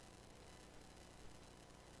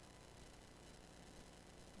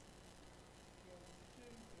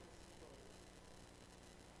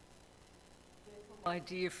My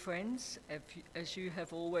dear friends, as you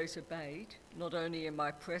have always obeyed, not only in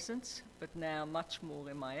my presence, but now much more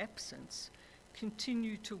in my absence,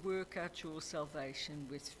 continue to work out your salvation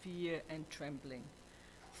with fear and trembling.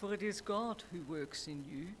 For it is God who works in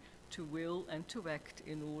you to will and to act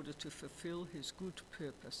in order to fulfill his good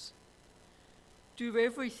purpose. Do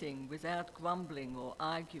everything without grumbling or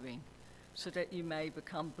arguing, so that you may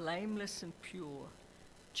become blameless and pure,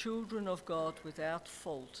 children of God without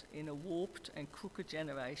fault in a warped and crooked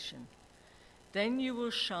generation. Then you will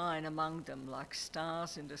shine among them like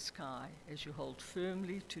stars in the sky as you hold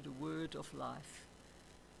firmly to the word of life.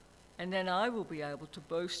 And then I will be able to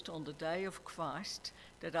boast on the day of Christ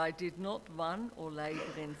that I did not run or labor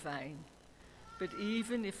in vain. But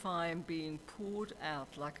even if I am being poured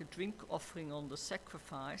out like a drink offering on the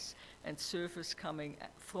sacrifice and service coming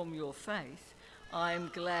from your faith, I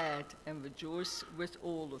am glad and rejoice with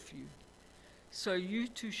all of you. So you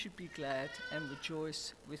too should be glad and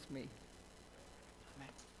rejoice with me. Amen.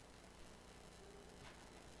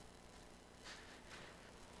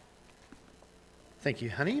 Thank you,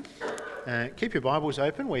 honey. Keep your Bibles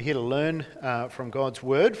open. We're here to learn from God's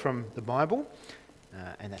Word, from the Bible,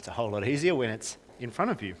 and that's a whole lot easier when it's in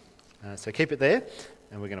front of you. So keep it there,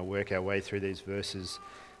 and we're going to work our way through these verses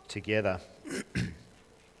together.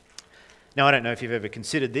 Now, I don't know if you've ever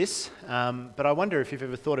considered this, but I wonder if you've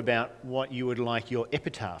ever thought about what you would like your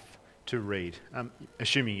epitaph to read.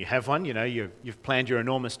 Assuming you have one, you've planned your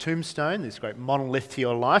enormous tombstone, this great monolith to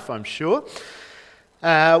your life, I'm sure.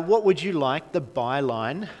 What would you like the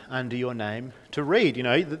byline under your name to read?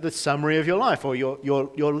 The summary of your life or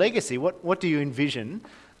your legacy. What do you envision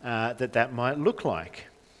that might look like?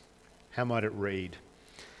 How might it read?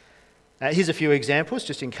 Here's a few examples,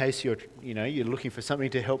 just in case you're looking for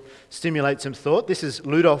something to help stimulate some thought. This is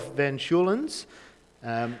Ludolf van Schulen's.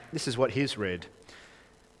 This is what his read.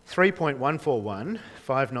 3.141,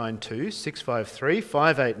 592, 653,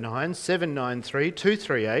 589, 793,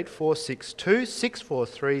 238, 462,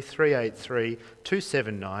 643, 383,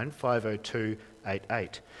 279, 502,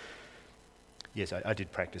 88. Yes, I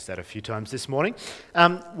did practice that a few times this morning.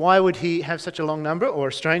 Why would he have such a long number or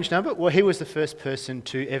a strange number? Well, he was the first person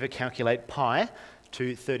to ever calculate pi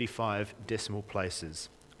to 35 decimal places.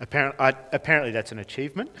 Apparently that's an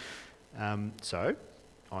achievement. So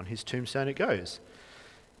on his tombstone it goes.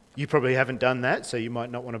 You probably haven't done that, so you might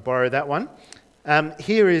not want to borrow that one.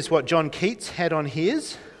 Here is what John Keats had on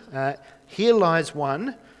his. Here lies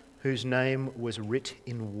one whose name was writ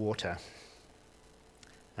in water.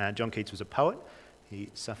 John Keats was a poet. He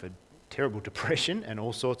suffered terrible depression and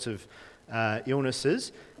all sorts of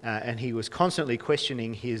illnesses, and he was constantly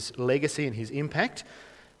questioning his legacy and his impact,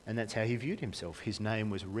 and that's how he viewed himself. His name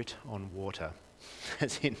was writ on water,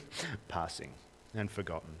 as in passing and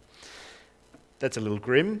forgotten. That's a little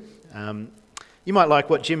grim. You might like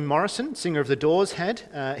what Jim Morrison, singer of The Doors, had.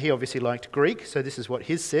 He obviously liked Greek, so this is what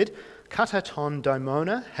his said. Kata ton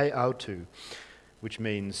daimona he autou, which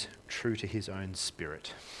means true to his own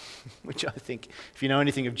spirit, which I think, if you know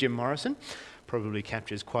anything of Jim Morrison, probably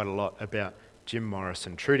captures quite a lot about Jim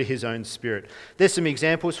Morrison, true to his own spirit. There's some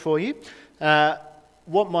examples for you.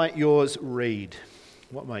 What might yours read?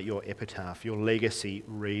 What might your epitaph, your legacy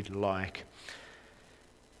read like?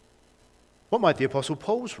 What might the Apostle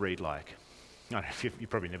Paul's read like? I don't know if you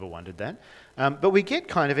probably never wondered that. But we get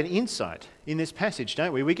kind of an insight in this passage,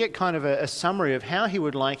 don't we? We get kind of a summary of how he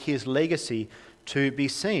would like his legacy to be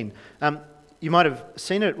seen. You might have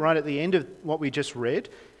seen it right at the end of what we just read.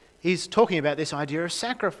 He's talking about this idea of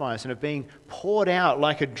sacrifice and of being poured out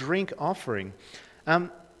like a drink offering.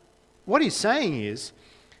 What he's saying is,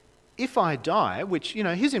 if I die, which,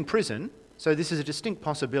 he's in prison, so this is a distinct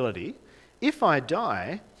possibility. If I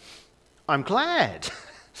die, I'm glad.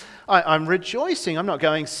 I'm rejoicing. I'm not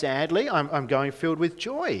going sadly. I'm going filled with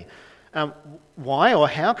joy. Why or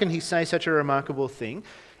how can he say such a remarkable thing?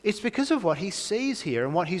 It's because of what he sees here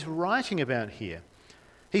and what he's writing about here.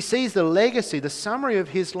 He sees the legacy, the summary of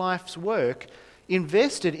his life's work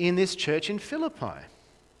invested in this church in Philippi.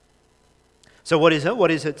 So what is it? What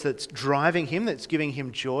is it that's driving him, that's giving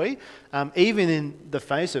him joy, even in the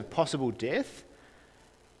face of possible death?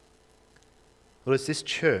 Well, it's this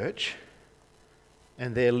church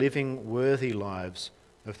and their living worthy lives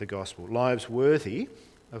of the gospel, lives worthy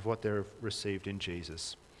of what they've received in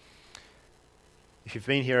Jesus. If you've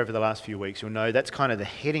been here over the last few weeks, you'll know that's kind of the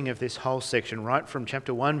heading of this whole section, right from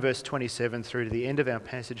chapter 1, verse 27 through to the end of our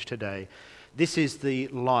passage today. This is the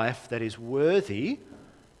life that is worthy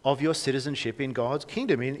of your citizenship in God's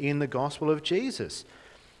kingdom, in the gospel of Jesus.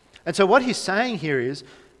 And so what he's saying here is,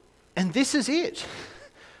 and this is it.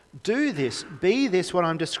 Do this, be this what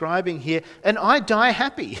I'm describing here, and I die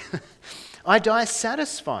happy. I die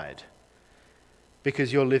satisfied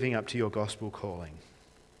because you're living up to your gospel calling.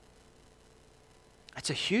 It's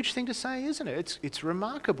a huge thing to say, isn't it? It's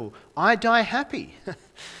remarkable. I die happy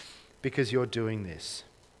because you're doing this.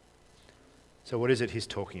 So what is it he's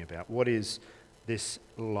talking about? What is this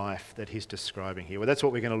life that he's describing here? Well, that's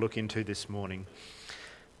what we're going to look into this morning.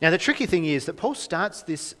 Now, the tricky thing is that Paul starts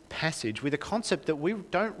this passage with a concept that we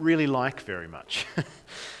don't really like very much.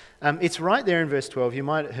 It's right there in verse 12. You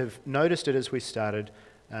might have noticed it as we started.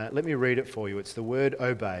 Let me read it for you. It's the word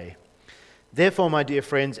obey. Therefore, my dear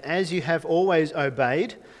friends, as you have always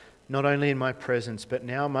obeyed, not only in my presence, but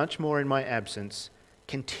now much more in my absence,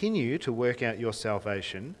 continue to work out your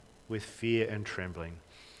salvation with fear and trembling.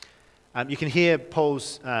 You can hear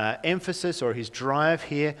Paul's emphasis or his drive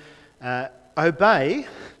here. Obey,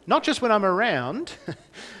 not just when I'm around,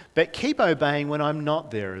 but keep obeying when I'm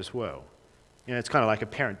not there as well. You know, it's kind of like a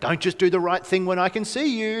parent. Don't just do the right thing when I can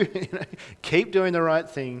see you. Keep doing the right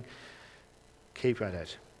thing. Keep at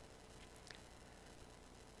it.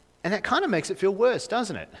 And that kind of makes it feel worse,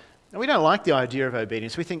 doesn't it? And we don't like the idea of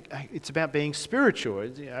obedience. We think it's about being spiritual.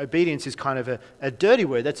 Obedience is kind of a dirty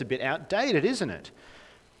word. That's a bit outdated, isn't it?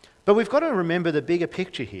 But we've got to remember the bigger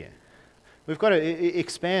picture here. We've got to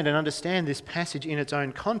expand and understand this passage in its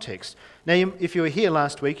own context. Now, if you were here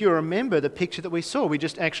last week, you'll remember the picture that we saw. We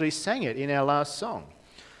just actually sang it in our last song.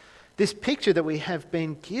 This picture that we have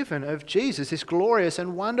been given of Jesus, this glorious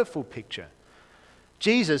and wonderful picture.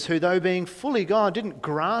 Jesus, who though being fully God, didn't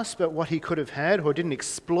grasp at what he could have had or didn't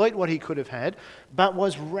exploit what he could have had, but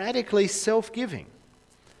was radically self-giving.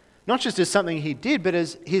 Not just as something he did, but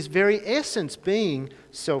as his very essence being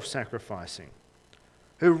self-sacrificing.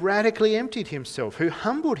 Who radically emptied himself, who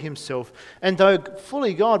humbled himself, and though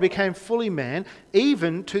fully God, became fully man,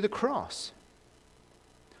 even to the cross.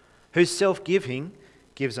 Whose self-giving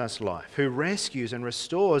gives us life, who rescues and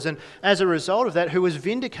restores, and as a result of that, who was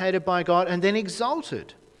vindicated by God and then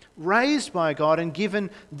exalted, raised by God and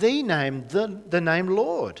given the name, the name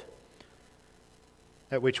Lord,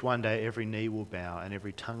 at which one day every knee will bow and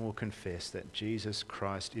every tongue will confess that Jesus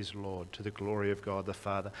Christ is Lord, to the glory of God the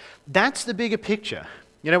Father. That's the bigger picture.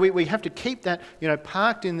 You know, we have to keep that,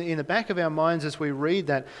 parked in the back of our minds as we read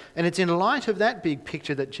that. And it's in light of that big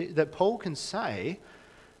picture that Paul can say,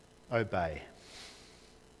 obey.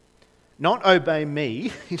 Not obey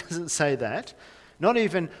me, he doesn't say that. Not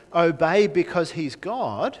even obey because he's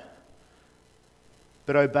God,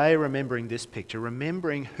 but obey remembering this picture,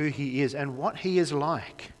 remembering who he is and what he is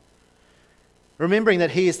like. Remembering that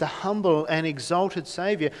he is the humble and exalted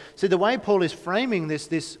Saviour. So the way Paul is framing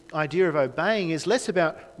this idea of obeying is less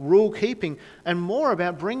about rule-keeping and more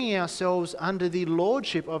about bringing ourselves under the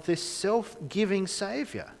lordship of this self-giving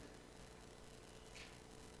Saviour.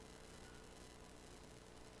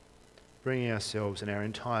 Bringing ourselves and our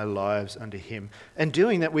entire lives under him and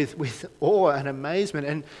doing that with awe and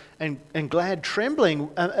amazement and glad trembling,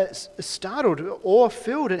 startled,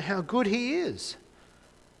 awe-filled at how good he is,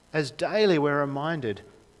 as daily we're reminded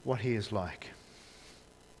what he is like.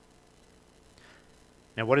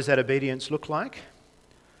 Now, what does that obedience look like?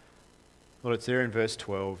 Well, it's there in verse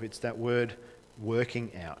 12. It's that word,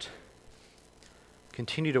 working out.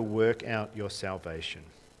 Continue to work out your salvation.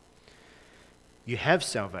 You have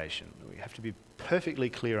salvation. We have to be perfectly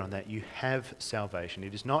clear on that. You have salvation.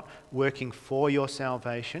 It is not working for your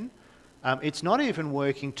salvation. It's not even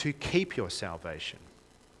working to keep your salvation.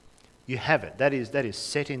 You have it. That is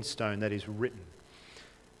set in stone. That is written.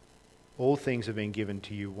 All things have been given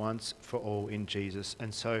to you once for all in Jesus.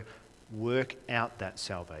 And so work out that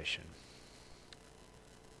salvation.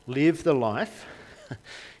 Live the life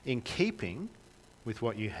in keeping with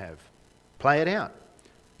what you have. Play it out.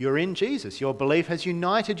 You're in Jesus. Your belief has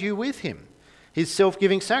united you with him. His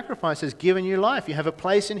self-giving sacrifice has given you life. You have a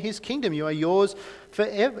place in his kingdom. You are yours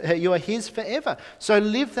forever. You are his forever. So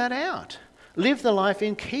live that out. Live the life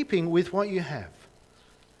in keeping with what you have.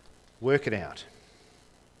 Work it out.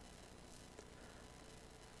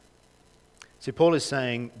 See, Paul is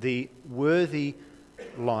saying the worthy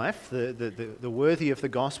life, the worthy of the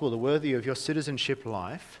gospel, the worthy of your citizenship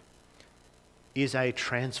life, is a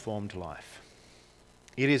transformed life.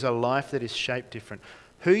 It is a life that is shaped different.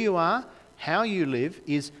 Who you are, how you live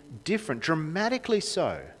is different, dramatically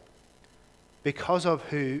so, because of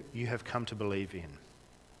who you have come to believe in.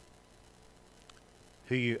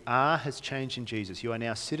 Who you are has changed in Jesus. You are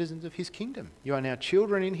now citizens of his kingdom. You are now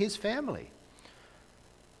children in his family.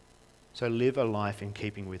 So live a life in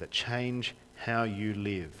keeping with it. Change how you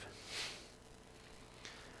live.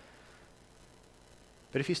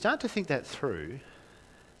 But if you start to think that through,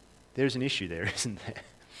 there's an issue there, isn't there?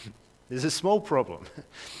 There's a small problem.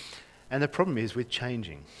 And the problem is with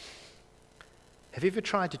changing. Have you ever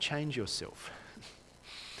tried to change yourself?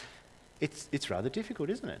 It's rather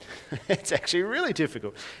difficult, isn't it? It's actually really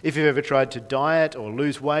difficult. If you've ever tried to diet or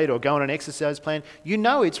lose weight or go on an exercise plan, you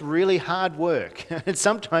know it's really hard work. And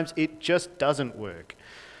sometimes it just doesn't work.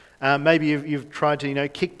 Maybe you've tried to,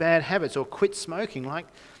 kick bad habits or quit smoking. Like,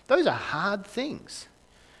 those are hard things.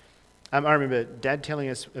 I remember Dad telling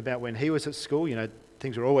us about when he was at school.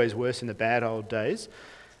 Things were always worse in the bad old days.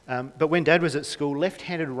 But when Dad was at school,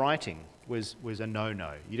 left-handed writing was a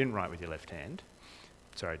no-no. You didn't write with your left hand.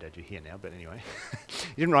 Sorry, Dad, you're here now, but anyway.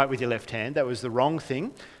 You didn't write with your left hand. That was the wrong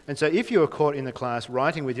thing. And so if you were caught in the class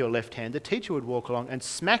writing with your left hand, the teacher would walk along and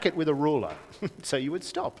smack it with a ruler. So you would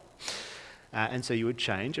stop. And so you would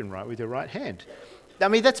change and write with your right hand. I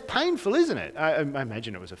mean, that's painful, isn't it? I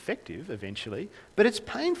imagine it was effective eventually, but it's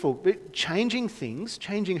painful. But changing things,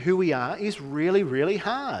 changing who we are, is really, really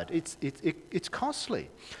hard. It's costly.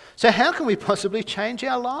 So how can we possibly change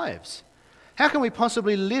our lives? How can we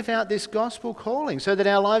possibly live out this gospel calling so that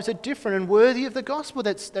our lives are different and worthy of the gospel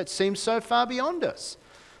that seems so far beyond us?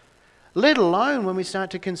 Let alone when we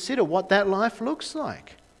start to consider what that life looks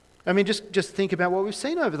like. I mean, just think about what we've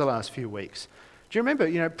seen over the last few weeks. Do you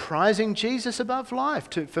remember, prizing Jesus above life?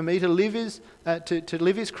 For me to live is to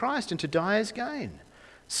live is Christ and to die is gain.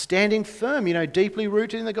 Standing firm, deeply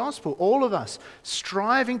rooted in the gospel. All of us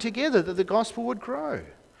striving together that the gospel would grow.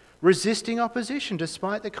 Resisting opposition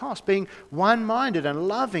despite the cost, being one-minded and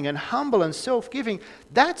loving and humble and self-giving.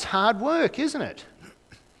 That's hard work, isn't it?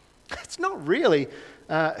 It's not really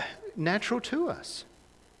natural to us.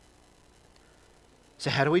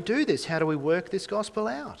 So how do we do this? How do we work this gospel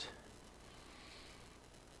out?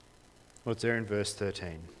 Well, it's there in verse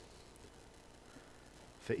 13.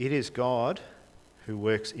 For it is God who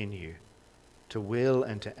works in you to will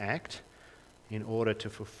and to act in order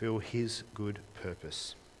to fulfill his good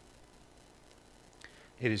purpose.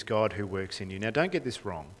 It is God who works in you. Now, don't get this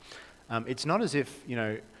wrong. It's not as if,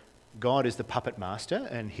 God is the puppet master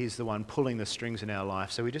and he's the one pulling the strings in our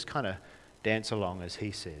life, so we just kind of dance along as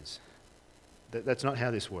he says. That's not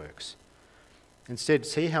how this works. Instead,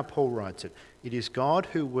 see how Paul writes it. It is God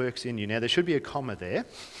who works in you. Now, there should be a comma there.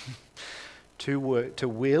 To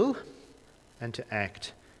will and to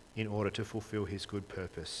act in order to fulfill his good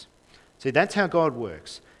purpose. See, that's how God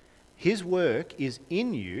works. His work is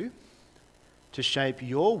in you to shape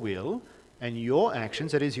your will and your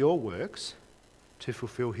actions, that is your works, to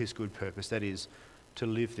fulfill his good purpose, that is to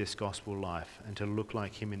live this gospel life and to look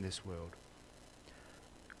like him in this world.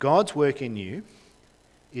 God's work in you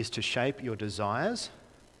is to shape your desires,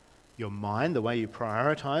 your mind, the way you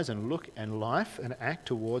prioritize and look and life and act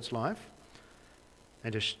towards life,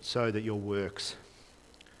 and to so that your works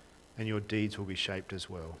and your deeds will be shaped as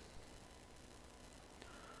well.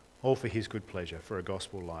 All for his good pleasure, for a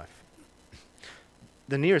gospel life.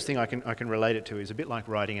 The nearest thing I can relate it to is a bit like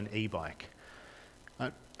riding an e-bike.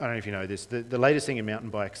 I don't know if you know this. The latest thing in mountain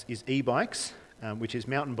bikes is e-bikes, which is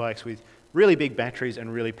mountain bikes with really big batteries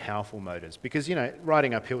and really powerful motors. Because,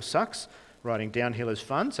 riding uphill sucks, riding downhill is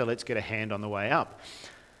fun, so let's get a hand on the way up.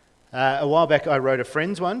 A while back I rode a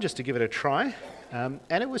friend's one just to give it a try, and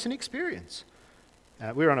it was an experience.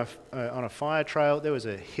 We were on a fire trail. There was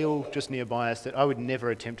a hill just nearby us that I would never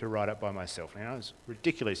attempt to ride up by myself. It was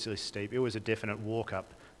ridiculously steep. It was a definite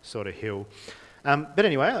walk-up sort of hill. But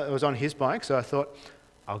anyway, I was on his bike, so I thought,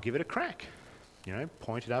 I'll give it a crack.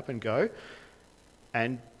 Point it up and go.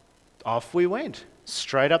 And off we went,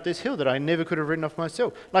 straight up this hill that I never could have ridden off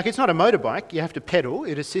myself. Like, it's not a motorbike. You have to pedal.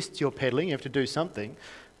 It assists your pedaling. You have to do something.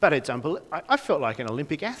 But it's unbelievable. I felt like an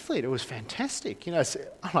Olympic athlete. It was fantastic. I'm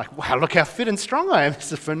like, wow, look how fit and strong I am.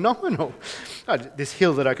 This is phenomenal. This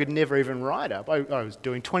hill that I could never even ride up. I was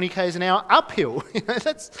doing 20 k's an hour uphill.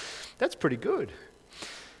 That's pretty good.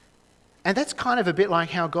 And that's kind of a bit like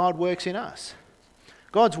how God works in us.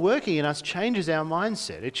 God's working in us changes our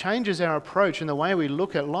mindset. It changes our approach and the way we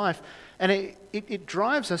look at life. And it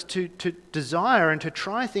drives us to desire and to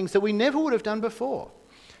try things that we never would have done before.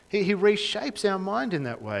 He reshapes our mind in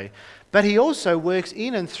that way. But he also works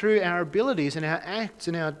in and through our abilities and our acts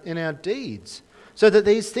and our deeds. So that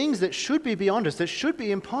these things that should be beyond us, that should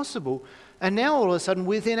be impossible, are now all of a sudden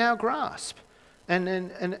within our grasp.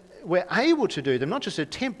 And we're able to do them, not just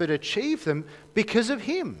attempt, but achieve them because of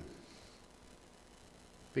him.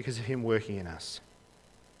 Because of him working in us.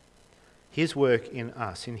 His work in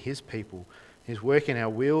us, in his people, his work in our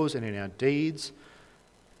wills and in our deeds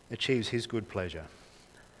achieves his good pleasure.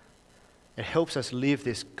 It helps us live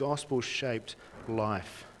this gospel-shaped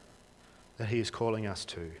life that he is calling us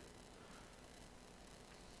to.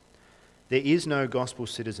 There is no gospel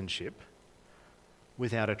citizenship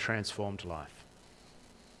without a transformed life.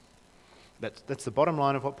 That's the bottom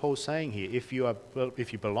line of what Paul's saying here. If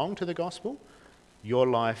you belong to the gospel, your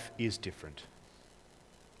life is different.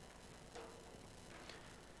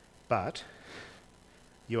 But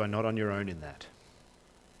you are not on your own in that.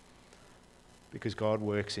 Because God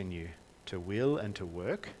works in you to will and to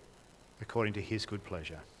work according to his good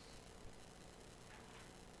pleasure.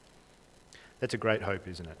 That's a great hope,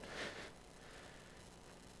 isn't it?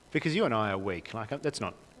 Because you and I are weak. That's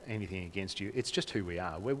not anything against you. It's just who we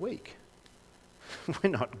are. We're weak. We're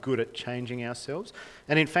not good at changing ourselves.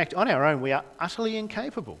 And in fact, on our own, we are utterly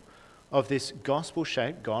incapable of this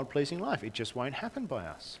gospel-shaped, God-pleasing life. It just won't happen by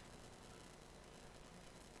us.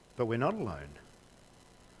 But we're not alone.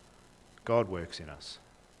 God works in us.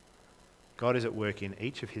 God is at work in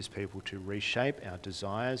each of his people to reshape our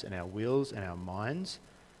desires and our wills and our minds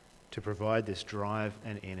to provide this drive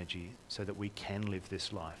and energy so that we can live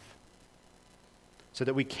this life. So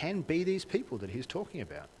that we can be these people that he's talking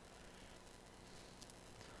about.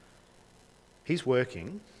 He's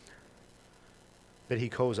working, but he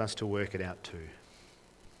calls us to work it out too.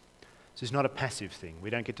 This is not a passive thing. We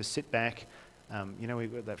don't get to sit back.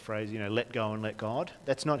 We've got that phrase, let go and let God.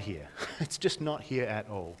 That's not here. It's just not here at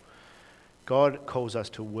all. God calls us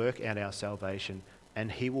to work out our salvation, and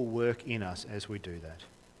he will work in us as we do that.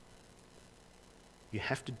 You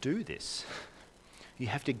have to do this. You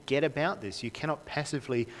have to get about this. You cannot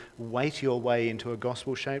passively wait your way into a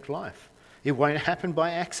gospel-shaped life. It won't happen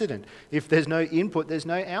by accident. If there's no input, there's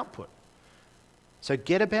no output. So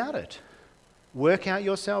get about it. Work out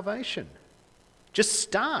your salvation. Just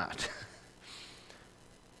start.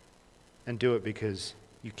 And do it because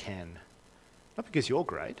you can. Not because you're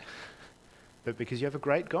great, but because you have a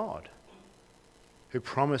great God who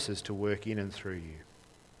promises to work in and through you.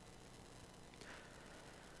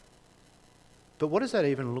 But what does that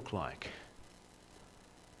even look like?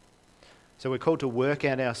 So we're called to work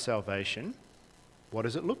out our salvation. What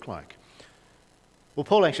does it look like? Well,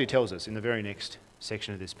 Paul actually tells us in the very next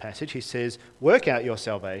section of this passage. He says, work out your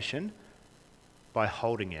salvation by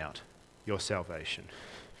holding out your salvation.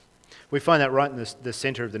 We find that right in the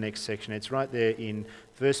centre of the next section. It's right there in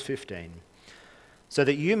verse 15. So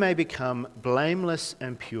that you may become blameless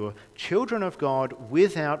and pure, children of God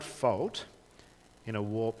without fault in a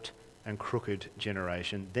warped and crooked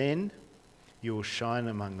generation. Then you will shine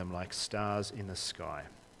among them like stars in the sky.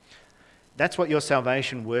 That's what your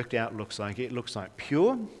salvation worked out looks like. It looks like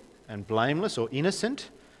pure and blameless or innocent.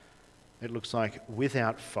 It looks like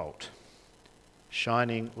without fault,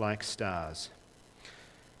 shining like stars.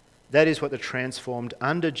 That is what the transformed,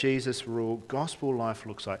 under Jesus' rule, gospel life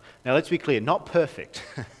looks like. Now let's be clear, not perfect.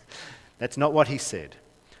 That's not what he said.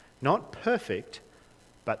 Not perfect,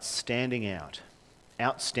 but standing out.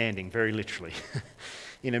 Outstanding, very literally.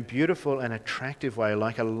 In a beautiful and attractive way,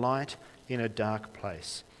 like a light in a dark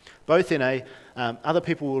place. Both in other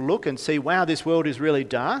people will look and see, wow, this world is really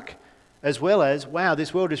dark, as well as, wow,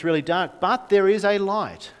 this world is really dark, but there is a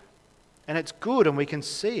light. And it's good and we can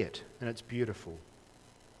see it, and it's beautiful.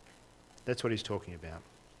 That's what he's talking about.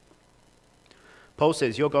 Paul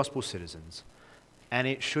says, you're gospel citizens, and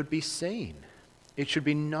it should be seen. It should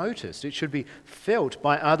be noticed. It should be felt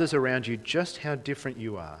by others around you just how different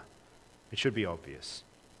you are. It should be obvious.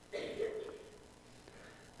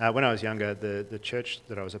 When I was younger, the church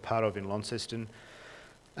that I was a part of in Launceston,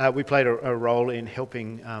 we played a role in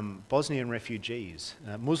helping Bosnian refugees,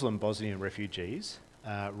 Muslim Bosnian refugees,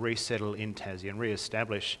 resettle in Tassie and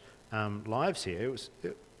re-establish lives here. It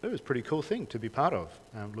was a pretty cool thing to be part of,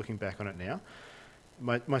 looking back on it now.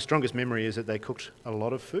 My strongest memory is that they cooked a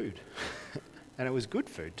lot of food. And it was good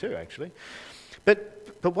food too, actually.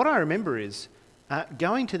 But what I remember is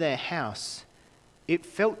going to their house, it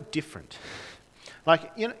felt different.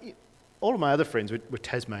 Like, all of my other friends were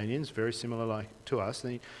Tasmanians, very similar to us.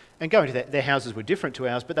 And going to their houses were different to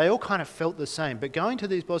ours, but they all kind of felt the same. But going to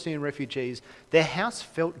these Bosnian refugees, their house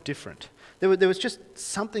felt different. There was just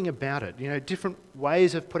something about it, different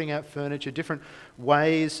ways of putting out furniture, different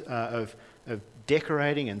ways of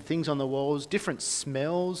decorating and things on the walls, different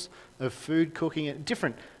smells of food cooking,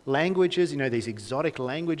 different languages, these exotic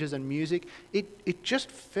languages and music. It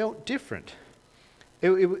just felt different.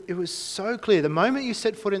 It was so clear. The moment you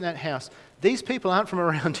set foot in that house, these people aren't from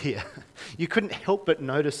around here. You couldn't help but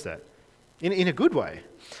notice that, in a good way.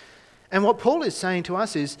 And what Paul is saying to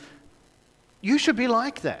us is, you should be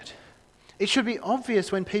like that. It should be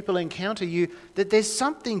obvious when people encounter you that there's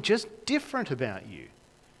something just different about you.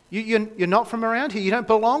 You're not from around here. You don't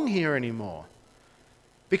belong here anymore.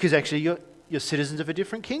 Because actually you're citizens of a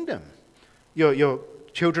different kingdom. You're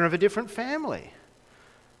children of a different family.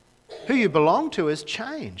 Who you belong to has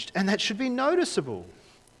changed, and that should be noticeable.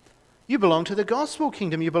 You belong to the gospel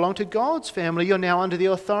kingdom. You belong to God's family. You're now under the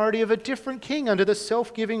authority of a different king, under the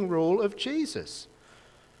self-giving rule of Jesus.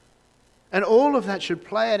 And all of that should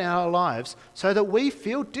play in our lives so that we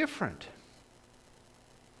feel different.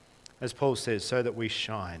 As Paul says, so that we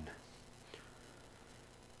shine.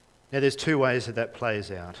 Now there's two ways that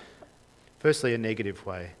plays out. Firstly, a negative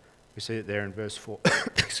way. We see it there in verse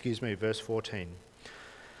 14.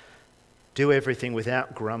 Do everything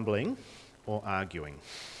without grumbling or arguing.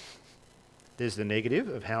 There's the negative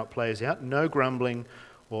of how it plays out. No grumbling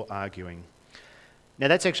or arguing. Now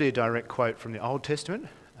that's actually a direct quote from the Old Testament,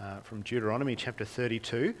 from Deuteronomy chapter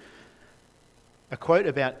 32. A quote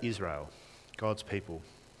about Israel, God's people.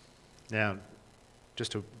 Now,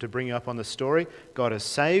 just to bring you up on the story, God has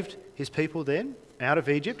saved his people then out of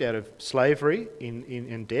Egypt, out of slavery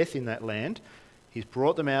in death in that land. He's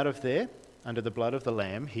brought them out of there under the blood of the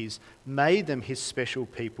Lamb. He's made them his special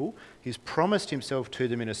people. He's promised himself to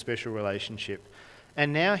them in a special relationship.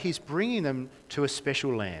 And now he's bringing them to a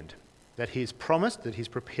special land that he's promised, that he's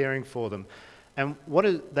preparing for them. And what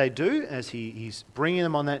do they do as he's bringing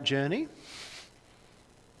them on that journey?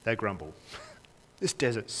 They grumble. This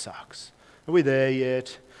desert sucks. Are we there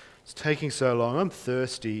yet? It's taking so long. I'm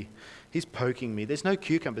thirsty. He's poking me. There's no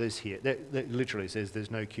cucumbers here. That literally says there's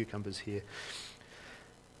no cucumbers here.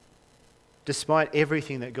 Despite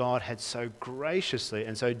everything that God had so graciously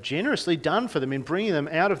and so generously done for them in bringing them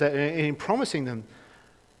out of that and in promising them,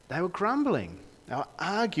 they were grumbling. They were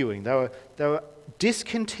arguing. They were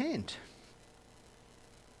discontent.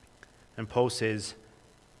 And Paul says,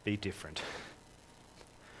 be different.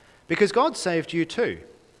 Because God saved you too.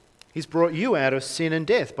 He's brought you out of sin and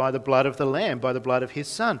death by the blood of the Lamb, by the blood of his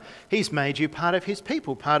Son. He's made you part of his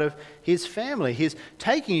people, part of his family. He's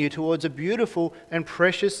taking you towards a beautiful and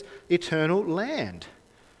precious eternal land.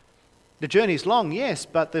 The journey's long, yes,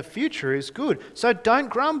 but the future is good. So don't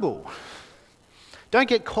grumble. Don't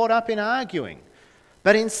get caught up in arguing,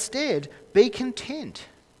 but instead be content.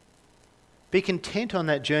 Be content on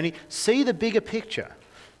that journey. See the bigger picture.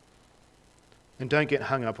 And don't get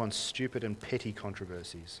hung up on stupid and petty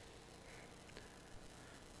controversies.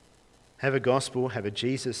 Have a gospel, have a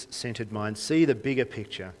Jesus-centered mind. See the bigger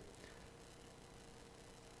picture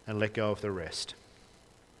and let go of the rest.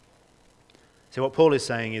 So what Paul is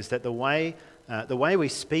saying is that the way we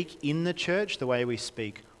speak in the church, the way we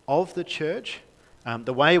speak of the church,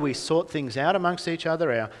 the way we sort things out amongst each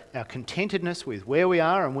other, our contentedness with where we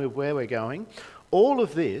are and with where we're going, all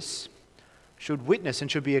of this should witness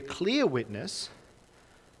and should be a clear witness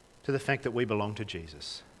to the fact that we belong to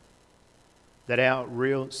Jesus. That our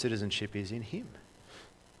real citizenship is in him.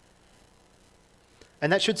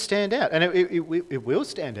 And that should stand out. And it will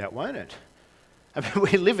stand out, won't it? I mean,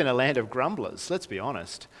 we live in a land of grumblers, let's be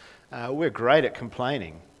honest. We're great at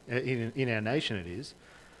complaining. In our nation it is.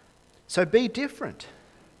 So be different.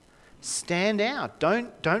 Stand out.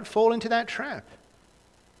 Don't fall into that trap.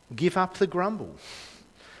 Give up the grumble.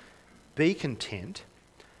 Be content.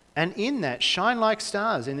 And in that, shine like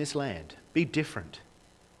stars in this land. Be different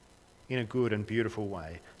in a good and beautiful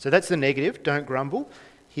way. So that's the negative, don't grumble.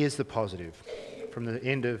 Here's the positive from the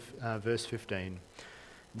end of verse 15.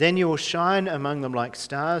 Then you will shine among them like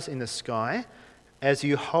stars in the sky as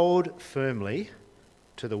you hold firmly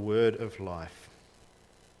to the word of life.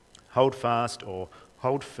 Hold fast or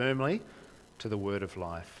hold firmly to the word of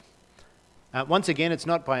life. Once again, it's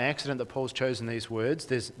not by accident that Paul's chosen these words.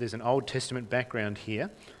 There's an Old Testament background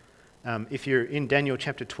here. If you're in Daniel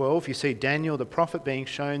chapter 12, you see Daniel, the prophet, being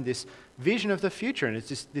shown this vision of the future. And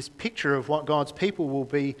it's this picture of what God's people will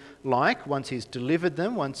be like once he's delivered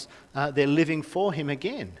them, once they're living for him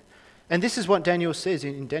again. And this is what Daniel says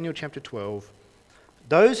in Daniel chapter 12.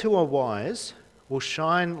 Those who are wise will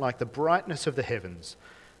shine like the brightness of the heavens,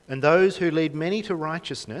 and those who lead many to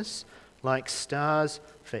righteousness like stars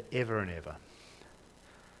forever and ever.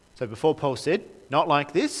 So before Paul said, not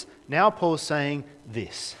like this, now Paul's saying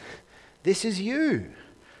this. This is you.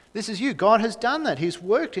 This is you. God has done that. He's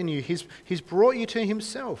worked in you. He's brought you to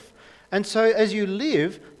himself. And so as you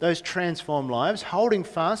live those transformed lives, holding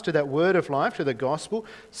fast to that word of life, to the gospel,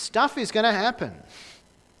 stuff is going to happen.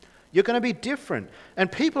 You're going to be different.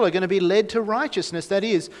 And people are going to be led to righteousness, that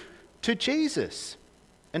is, to Jesus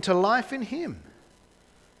and to life in him.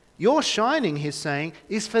 Your shining, he's saying,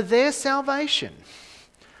 is for their salvation.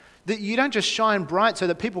 That you don't just shine bright so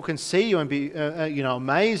that people can see you and be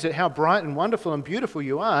amazed at how bright and wonderful and beautiful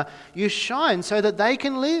you are. You shine so that they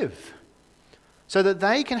can live, so that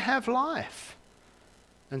they can have life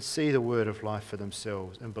and see the word of life for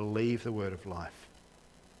themselves and believe the word of life.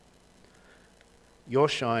 Your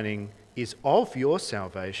shining is of your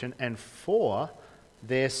salvation and for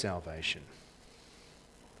their salvation.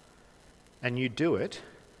 And you do it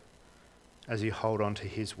as you hold on to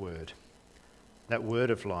his word, that word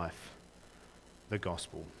of life, the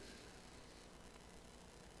gospel.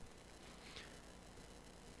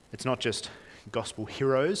 It's not just gospel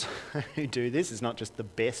heroes who do this. It's not just the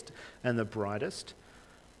best and the brightest.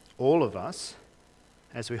 All of us,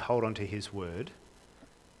 as we hold on to his word,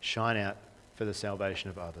 shine out for the salvation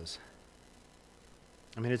of others.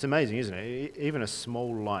 I mean, it's amazing, isn't it? Even a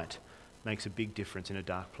small light makes a big difference in a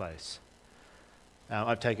dark place.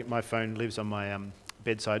 My phone lives on my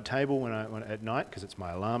bedside table when at night because it's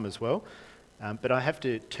my alarm as well. But I have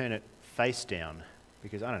to turn it face down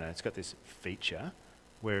because, I don't know, it's got this feature.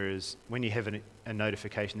 Whereas when you have a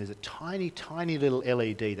notification, there's a tiny, tiny little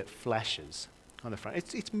LED that flashes on the front.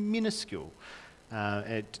 It's minuscule,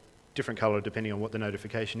 different colour depending on what the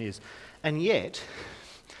notification is. And yet,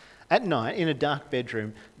 at night, in a dark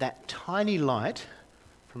bedroom, that tiny light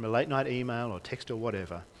from a late night email or text or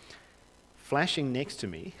whatever, flashing next to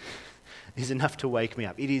me is enough to wake me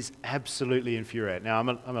up. It is absolutely infuriating. Now,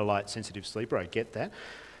 I'm a light-sensitive sleeper, I get that.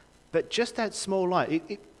 But just that small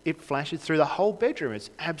light, it flashes through the whole bedroom. It's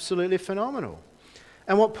absolutely phenomenal.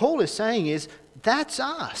 And what Paul is saying is, that's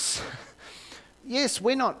us. Yes,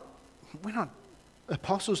 we're not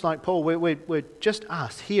apostles like Paul. We're just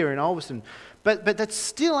us here in Ulverstone. But that's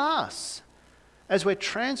still us. As we're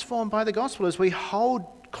transformed by the gospel, as we hold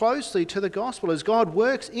closely to the gospel, as God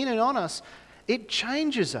works in and on us, it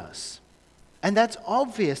changes us. And that's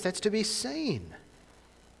obvious. That's to be seen.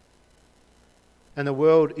 And the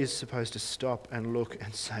world is supposed to stop and look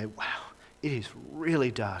and say, wow, it is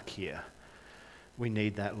really dark here. We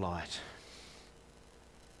need that light.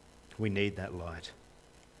 We need that light.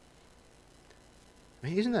 I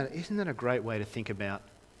mean, isn't that a great way to think about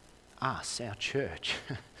us, our church?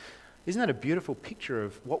 Isn't that a beautiful picture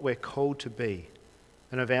of what we're called to be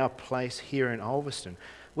and of our place here in Ulverstone?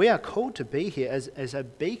 We are called to be here as a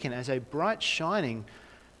beacon, as a bright shining,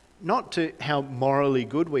 not to how morally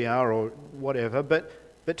good we are or whatever, but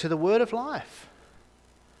to the word of life,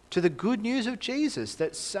 to the good news of Jesus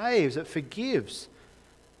that saves, that forgives,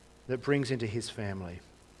 that brings into his family.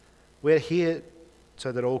 We're here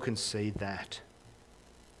so that all can see that,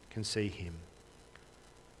 can see him.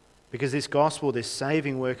 Because this gospel, this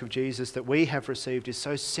saving work of Jesus that we have received is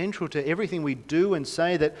so central to everything we do and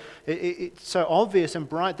say that it's so obvious and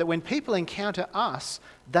bright that when people encounter us,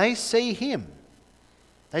 they see him.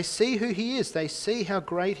 They see who he is. They see how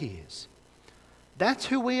great he is. That's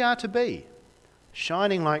who we are to be,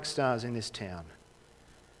 shining like stars in this town.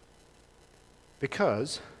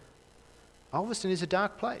 Because Ulverstone is a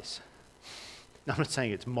dark place. I'm not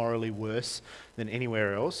saying it's morally worse than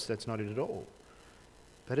anywhere else. That's not it at all.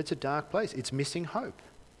 But it's a dark place. It's missing hope.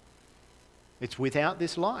 It's without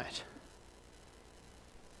this light.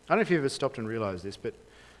 I don't know if you've ever stopped and realised this, but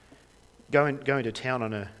going to town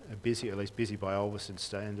on a busy, at least busy by Ulverstone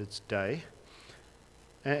standards, day,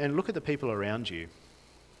 and look at the people around you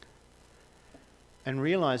and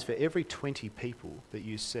realise for every 20 people that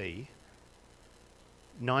you see,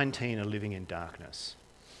 19 are living in darkness.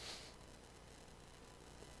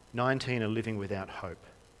 19 are living without hope.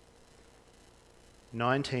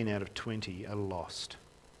 19 out of 20 are lost.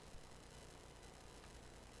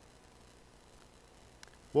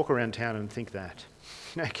 Walk around town and think that.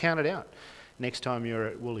 Count it out. Next time you're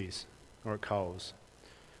at Woolies or at Coles.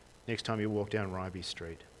 Next time you walk down Ryby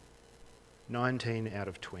Street. 19 out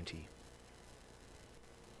of 20.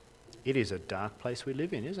 It is a dark place we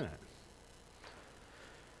live in, isn't it?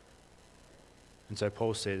 And so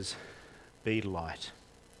Paul says, be light.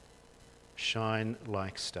 Shine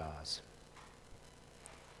like stars.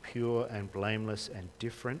 Pure and blameless and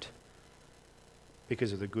different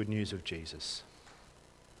because of the good news of Jesus.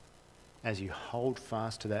 As you hold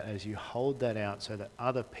fast to that, as you hold that out so that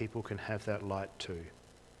other people can have that light too.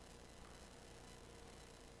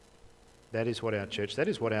 That is what our church, that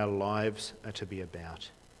is what our lives are to be about.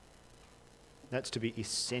 That's to be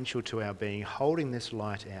essential to our being, holding this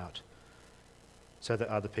light out so that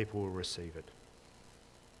other people will receive it.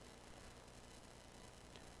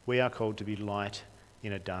 We are called to be light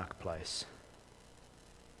in a dark place.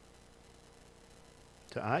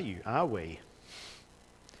 So are you? Are we?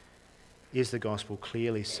 Is the gospel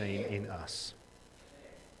clearly seen in us?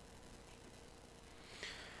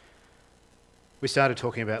 We started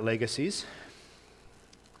talking about legacies.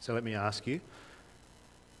 So let me ask you,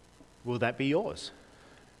 will that be yours?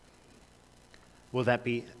 Will that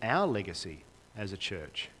be our legacy as a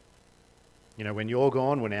church? You know, when you're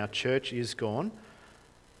gone, when our church is gone,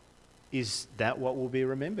 is that what will be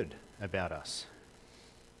remembered about us?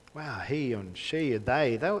 Wow, he and she,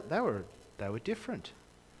 they were different.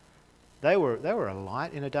 They were a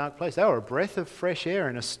light in a dark place. They were a breath of fresh air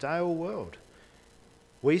in a stale world.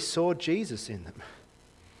 We saw Jesus in them.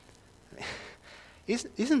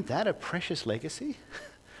 Isn't that a precious legacy?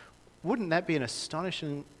 Wouldn't that be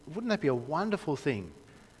a wonderful thing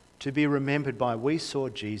to be remembered by? We saw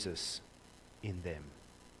Jesus in them.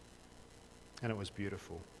 And it was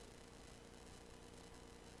beautiful.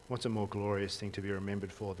 What's a more glorious thing to be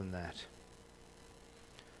remembered for than that?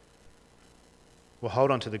 Well,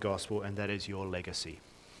 hold on to the gospel, and that is your legacy.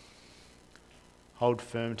 Hold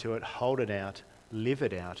firm to it, hold it out, live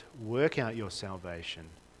it out, work out your salvation,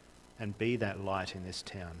 and be that light in this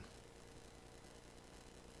town.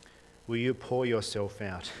 Will you pour yourself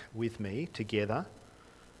out with me together,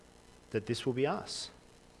 that this will be us?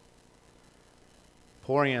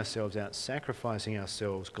 Pouring ourselves out, sacrificing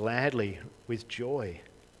ourselves gladly with joy,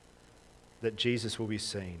 that Jesus will be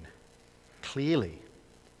seen clearly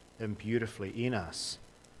and beautifully in us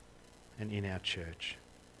and in our church.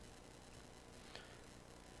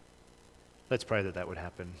 Let's pray that would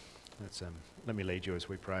happen. Let me lead you as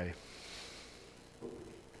we pray.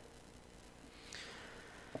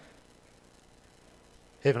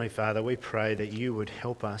 Heavenly Father, we pray that you would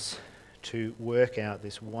help us to work out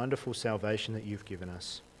this wonderful salvation that you've given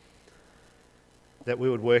us, that we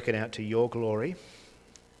would work it out to your glory,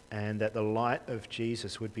 and that the light of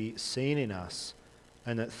Jesus would be seen in us,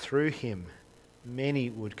 and that through him many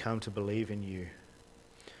would come to believe in you.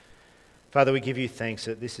 Father, we give you thanks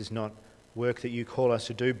that this is not work that you call us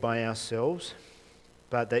to do by ourselves,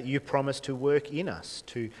 but that you promise to work in us,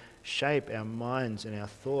 to shape our minds and our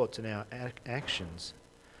thoughts and our actions.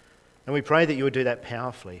 And we pray that you would do that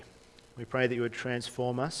powerfully. We pray that you would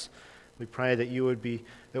transform us. We pray that you would be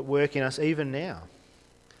at work in us even now.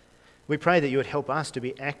 We pray that you would help us to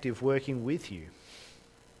be active working with you,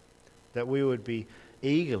 that we would be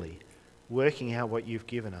eagerly working out what you've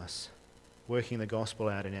given us, working the gospel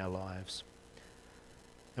out in our lives.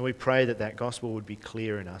 And we pray that that gospel would be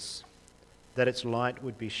clear in us, that its light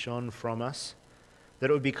would be shone from us, that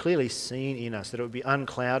it would be clearly seen in us, that it would be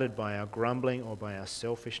unclouded by our grumbling or by our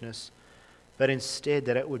selfishness, but instead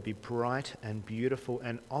that it would be bright and beautiful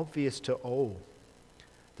and obvious to all,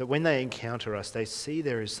 that when they encounter us, they see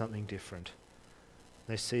there is something different.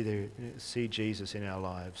 They see Jesus in our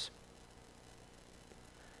lives.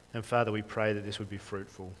 And Father, we pray that this would be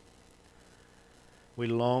fruitful. We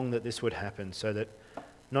long that this would happen so that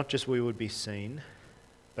not just we would be seen,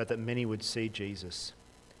 but that many would see Jesus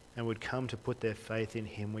and would come to put their faith in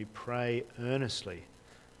him. We pray earnestly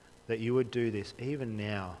that you would do this even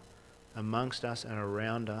now amongst us and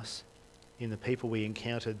around us in the people we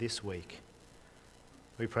encounter this week.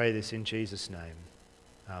 We pray this in Jesus' name.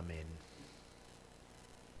 Amen.